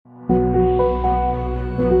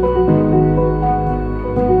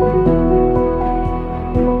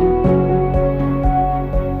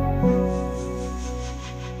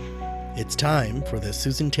time for the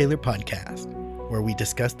Susan Taylor Podcast, where we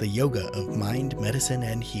discuss the yoga of mind, medicine,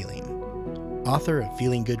 and healing. Author of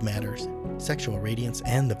Feeling Good Matters, Sexual Radiance,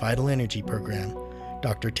 and the Vital Energy Program,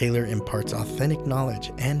 Dr. Taylor imparts authentic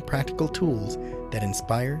knowledge and practical tools that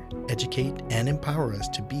inspire, educate, and empower us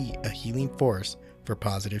to be a healing force for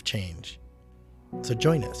positive change. So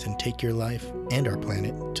join us and take your life and our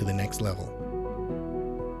planet to the next level.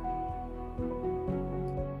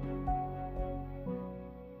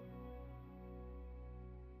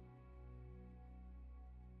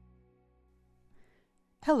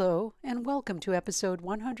 Hello, and welcome to episode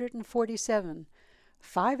 147,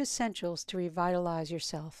 5 Essentials to Revitalize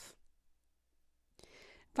Yourself.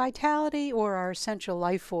 Vitality, or our essential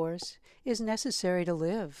life force, is necessary to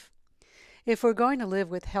live. If we're going to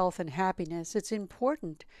live with health and happiness, it's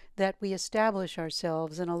important that we establish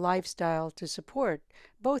ourselves in a lifestyle to support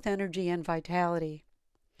both energy and vitality.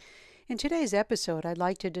 In today's episode, I'd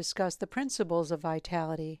like to discuss the principles of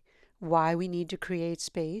vitality, why we need to create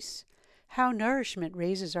space, how nourishment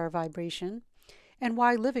raises our vibration, and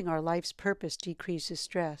why living our life's purpose decreases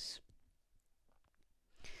stress.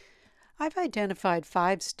 I've identified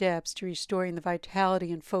 5 steps to restoring the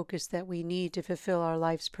vitality and focus that we need to fulfill our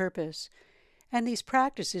life's purpose, and these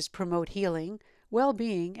practices promote healing,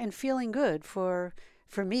 well-being, and feeling good for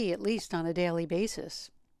me at least on a daily basis.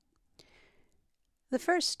 The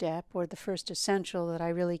first step, or the first essential that I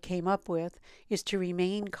really came up with, is to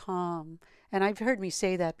remain calm. And I've heard me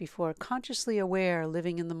say that before, consciously aware,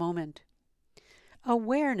 living in the moment.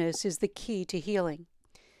 Awareness is the key to healing.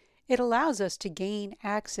 It allows us to gain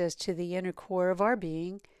access to the inner core of our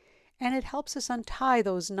being, and it helps us untie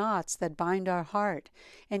those knots that bind our heart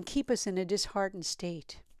and keep us in a disheartened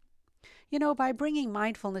state. By bringing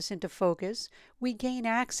mindfulness into focus, we gain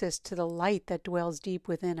access to the light that dwells deep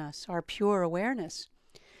within us, our pure awareness.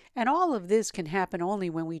 And all of this can happen only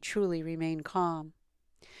when we truly remain calm.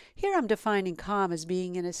 Here I'm defining calm as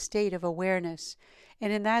being in a state of awareness,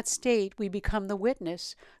 and in that state we become the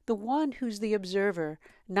witness, the one who's the observer,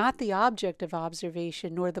 not the object of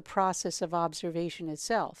observation nor the process of observation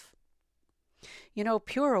itself.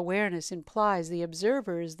 Pure awareness implies the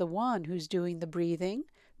observer is the one who's doing the breathing,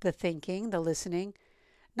 the thinking, the listening,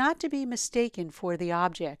 not to be mistaken for the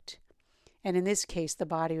object, and in this case the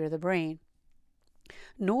body or the brain,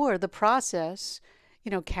 nor the process,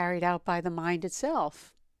 carried out by the mind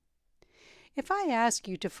itself. If I ask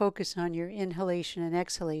you to focus on your inhalation and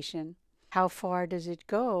exhalation, how far does it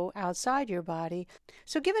go outside your body?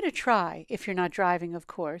 So give it a try, if you're not driving, of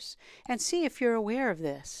course, and see if you're aware of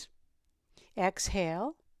this.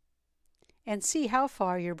 Exhale, and see how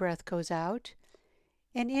far your breath goes out.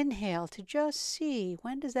 And inhale to just see,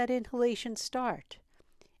 when does that inhalation start?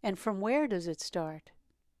 And from where does it start?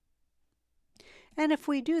 And if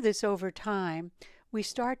we do this over time, we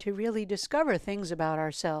start to really discover things about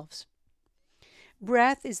ourselves.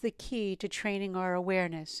 Breath is the key to training our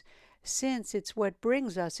awareness, since it's what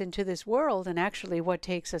brings us into this world and actually what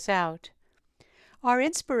takes us out. Our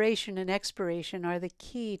inspiration and expiration are the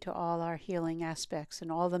key to all our healing aspects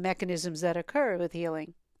and all the mechanisms that occur with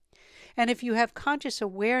healing. And if you have conscious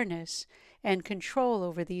awareness and control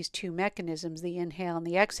over these 2 mechanisms, the inhale and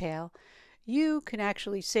the exhale, you can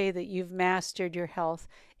actually say that you've mastered your health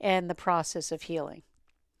and the process of healing.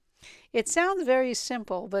 It sounds very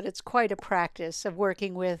simple, but it's quite a practice of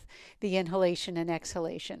working with the inhalation and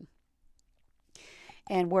exhalation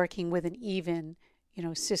and working with an even,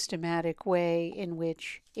 systematic way in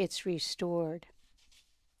which it's restored.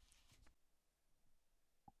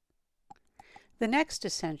 The next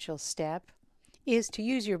essential step is to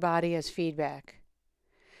use your body as feedback.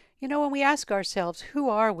 When we ask ourselves, who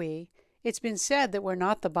are we? It's been said that we're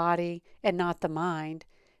not the body and not the mind,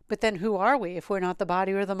 but then who are we if we're not the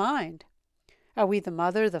body or the mind? Are we the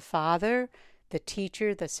mother, the father, the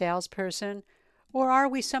teacher, the salesperson, or are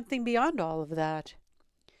we something beyond all of that?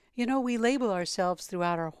 We label ourselves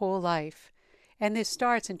throughout our whole life, and this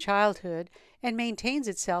starts in childhood and maintains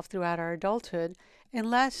itself throughout our adulthood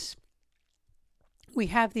unless we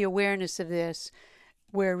have the awareness of this.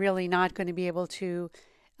 We're really not going to be able to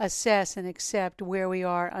assess and accept where we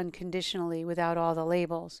are unconditionally without all the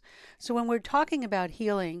labels. So when we're talking about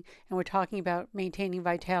healing and we're talking about maintaining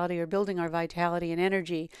vitality or building our vitality and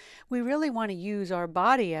energy, we really want to use our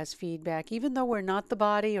body as feedback, even though we're not the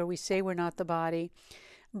body or we say we're not the body,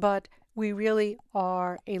 but we really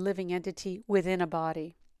are a living entity within a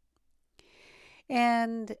body.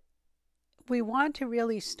 And we want to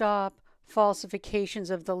really stop falsifications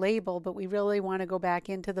of the label, but we really want to go back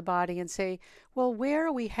into the body and say, well, where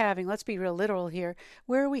are we having, let's be real literal here,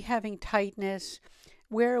 where are we having tightness?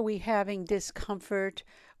 Where are we having discomfort?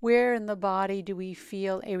 Where in the body do we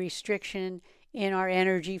feel a restriction in our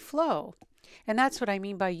energy flow? And that's what I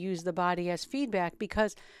mean by use the body as feedback,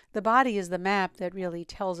 because the body is the map that really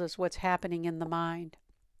tells us what's happening in the mind.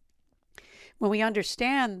 When we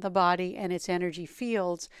understand the body and its energy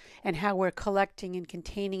fields and how we're collecting and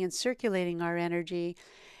containing and circulating our energy,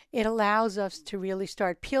 it allows us to really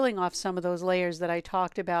start peeling off some of those layers that I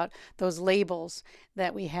talked about, those labels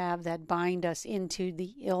that we have that bind us into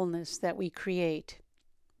the illness that we create.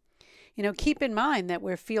 Keep in mind that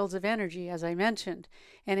we're fields of energy, as I mentioned.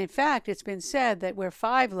 And in fact, it's been said that we're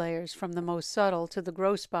 5 layers from the most subtle to the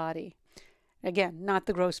gross body. Again, not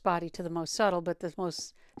the gross body to the most subtle, but the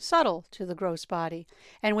most subtle to the gross body.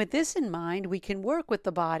 And with this in mind, we can work with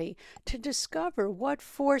the body to discover what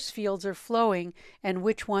force fields are flowing and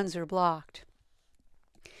which ones are blocked.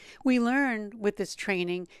 We learn with this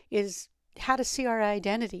training is how to see our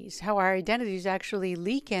identities, how our identities actually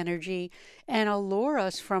leak energy and allure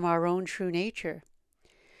us from our own true nature.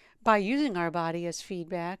 By using our body as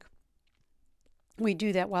feedback, we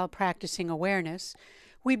do that while practicing awareness.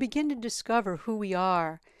 We begin to discover who we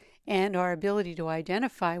are and our ability to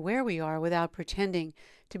identify where we are without pretending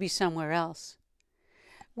to be somewhere else.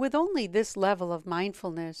 With only this level of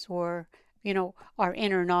mindfulness, or our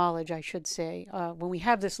inner knowledge, I should say. When we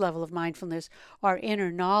have this level of mindfulness, our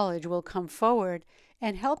inner knowledge will come forward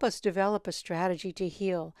and help us develop a strategy to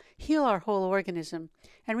heal our whole organism.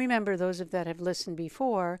 And remember, those of that have listened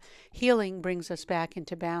before, healing brings us back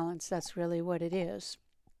into balance. That's really what it is.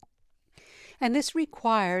 And this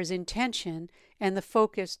requires intention and the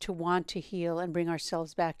focus to want to heal and bring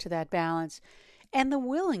ourselves back to that balance, and the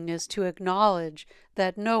willingness to acknowledge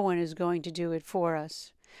that no one is going to do it for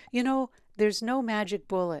us. There's no magic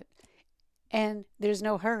bullet, and there's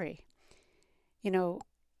no hurry.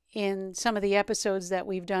 In some of the episodes that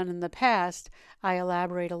we've done in the past, I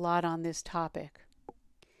elaborate a lot on this topic.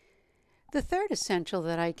 The third essential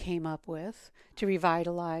that I came up with to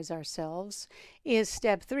revitalize ourselves is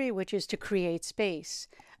step 3, which is to create space.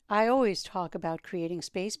 I always talk about creating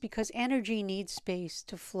space because energy needs space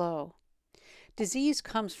to flow. Disease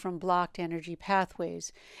comes from blocked energy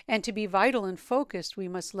pathways, and to be vital and focused, we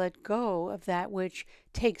must let go of that which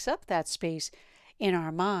takes up that space in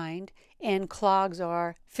our mind and clogs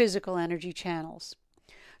our physical energy channels.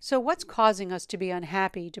 So what's causing us to be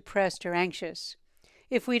unhappy, depressed, or anxious?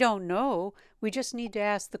 If we don't know, we just need to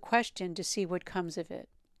ask the question to see what comes of it.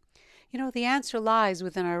 The answer lies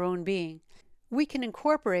within our own being. We can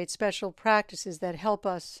incorporate special practices that help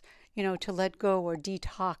us, to let go or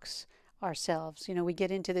detox ourselves. We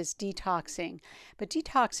get into this detoxing, but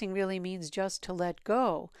detoxing really means just to let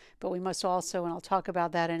go. But we must also, and I'll talk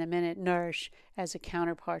about that in a minute, nourish as a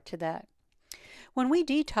counterpart to that. When we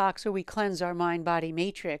detox or we cleanse our mind-body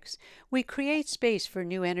matrix, we create space for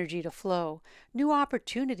new energy to flow, new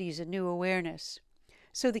opportunities and new awareness.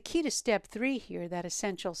 So the key to step 3 here, that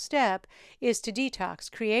essential step, is to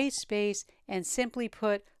detox, create space, and simply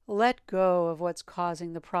put, let go of what's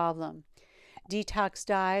causing the problem. Detox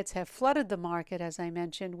diets have flooded the market, as I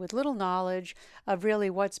mentioned, with little knowledge of really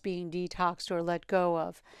what's being detoxed or let go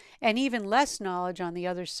of, and even less knowledge on the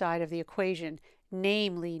other side of the equation,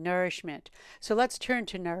 namely nourishment. So let's turn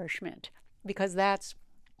to nourishment, because that's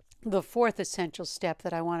the 4th essential step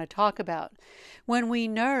that I want to talk about. When we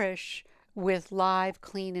nourish with live,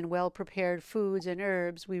 clean, and well-prepared foods and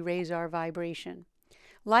herbs, we raise our vibration.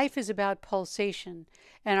 Life is about pulsation,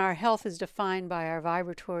 and our health is defined by our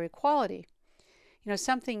vibratory quality.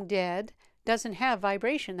 Something dead doesn't have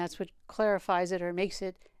vibration. That's what clarifies it or makes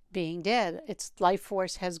it being dead. Its life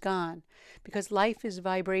force has gone, because life is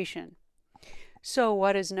vibration. So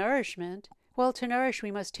what is nourishment? Well, to nourish,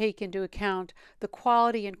 we must take into account the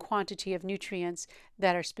quality and quantity of nutrients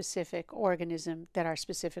that our specific organism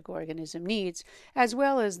needs, as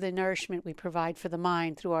well as the nourishment we provide for the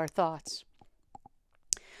mind through our thoughts.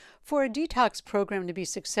 For a detox program to be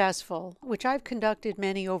successful, which I've conducted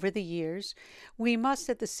many over the years, we must,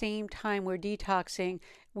 at the same time we're detoxing,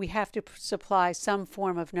 we have to supply some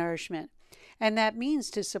form of nourishment. And that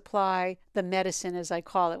means to supply the medicine, as I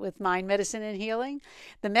call it, with Mind Medicine and Healing.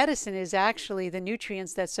 The medicine is actually the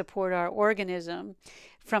nutrients that support our organism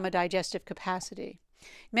from a digestive capacity.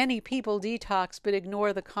 Many people detox but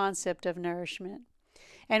ignore the concept of nourishment.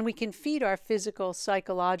 And we can feed our physical,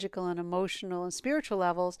 psychological, and emotional and spiritual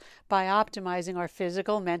levels by optimizing our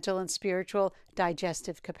physical, mental, and spiritual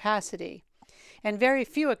digestive capacity. And very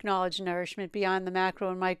few acknowledge nourishment beyond the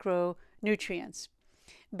macro and micronutrients.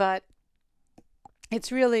 But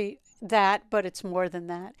it's really that, but it's more than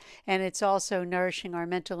that. And it's also nourishing our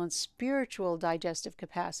mental and spiritual digestive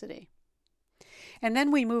capacity. And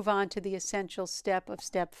then we move on to the essential step of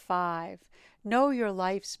step 5. Know your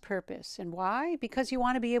life's purpose. And why? Because you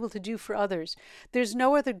want to be able to do for others. There's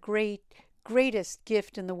no other greatest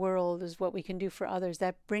gift in the world is what we can do for others.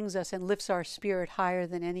 That brings us and lifts our spirit higher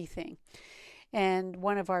than anything. And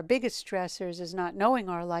one of our biggest stressors is not knowing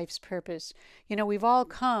our life's purpose. We've all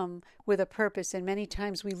come with a purpose, and many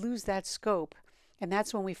times we lose that scope. And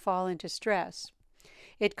that's when we fall into stress.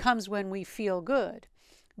 It comes when we feel good.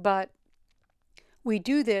 But we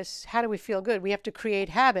do this, how do we feel good? We have to create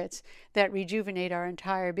habits that rejuvenate our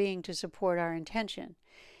entire being to support our intention.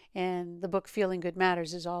 And the book Feeling Good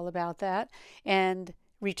Matters is all about that. And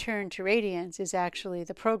Return to Radiance is actually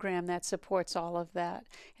the program that supports all of that.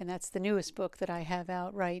 And that's the newest book that I have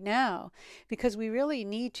out right now. Because we really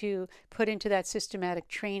need to put into that systematic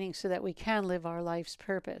training so that we can live our life's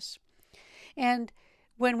purpose. And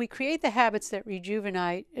when we create the habits that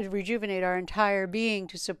rejuvenate our entire being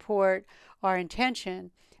to support our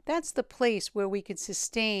intention, that's the place where we can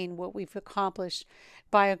sustain what we've accomplished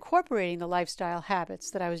by incorporating the lifestyle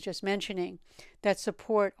habits that I was just mentioning that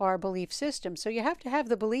support our belief system. So you have to have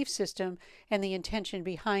the belief system and the intention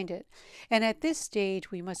behind it. And at this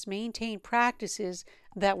stage, we must maintain practices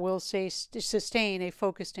that will sustain a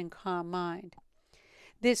focused and calm mind.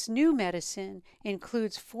 This new medicine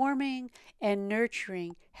includes forming and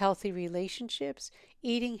nurturing healthy relationships,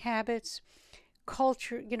 eating habits,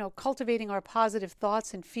 cultivating our positive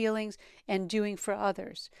thoughts and feelings, and doing for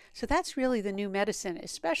others. So that's really the new medicine,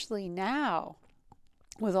 especially now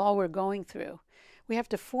with all we're going through. We have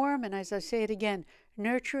to form, and as I say it again,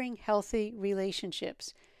 nurturing healthy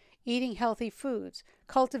relationships, eating healthy foods,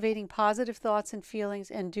 cultivating positive thoughts and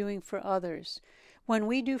feelings, and doing for others. When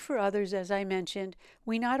we do for others, as I mentioned,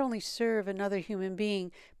 we not only serve another human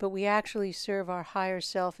being, but we actually serve our higher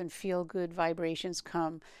self, and feel good vibrations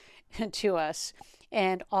come to us.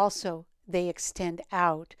 And also, they extend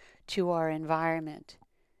out to our environment.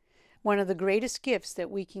 One of the greatest gifts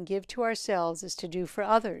that we can give to ourselves is to do for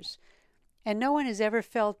others. And no one has ever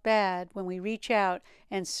felt bad when we reach out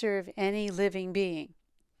and serve any living being.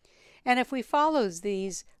 And if we follow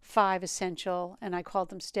these 5 essential, and I call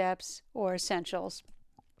them steps or essentials,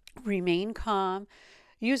 remain calm,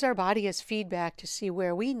 use our body as feedback to see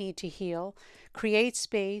where we need to heal, create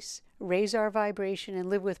space, raise our vibration, and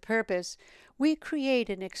live with purpose, we create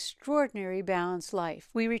an extraordinary balanced life.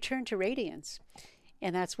 We return to radiance,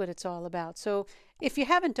 and that's what it's all about. So if you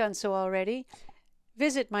haven't done so already,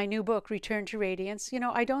 visit my new book, Return to Radiance.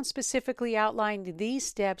 I don't specifically outline these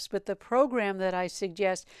steps, but the program that I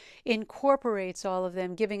suggest incorporates all of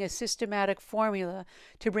them, giving a systematic formula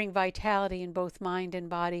to bring vitality in both mind and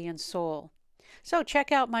body and soul. So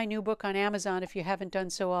check out my new book on Amazon if you haven't done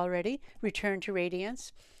so already, Return to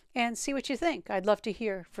Radiance, and see what you think. I'd love to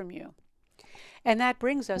hear from you. And that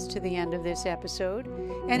brings us to the end of this episode.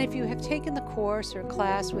 And if you have taken the course or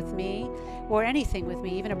class with me, or anything with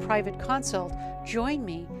me, even a private consult, join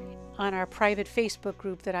me on our private Facebook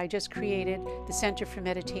group that I just created, the Center for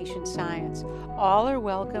Meditation Science. All are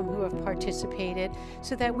welcome who have participated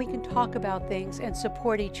so that we can talk about things and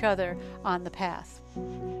support each other on the path.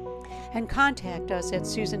 And contact us at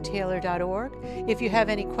susantaylor.org if you have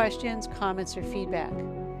any questions, comments, or feedback.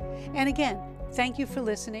 And again, thank you for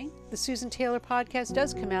listening. The Susan Taylor podcast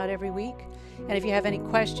does come out every week. And if you have any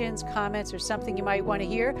questions, comments, or something you might want to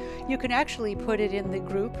hear, you can actually put it in the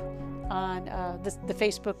group on the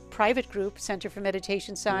Facebook private group, Center for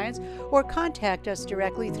Meditation Science, or contact us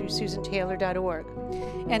directly through susantaylor.org.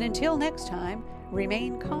 And until next time,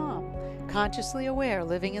 remain calm, consciously aware,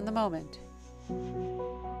 living in the moment.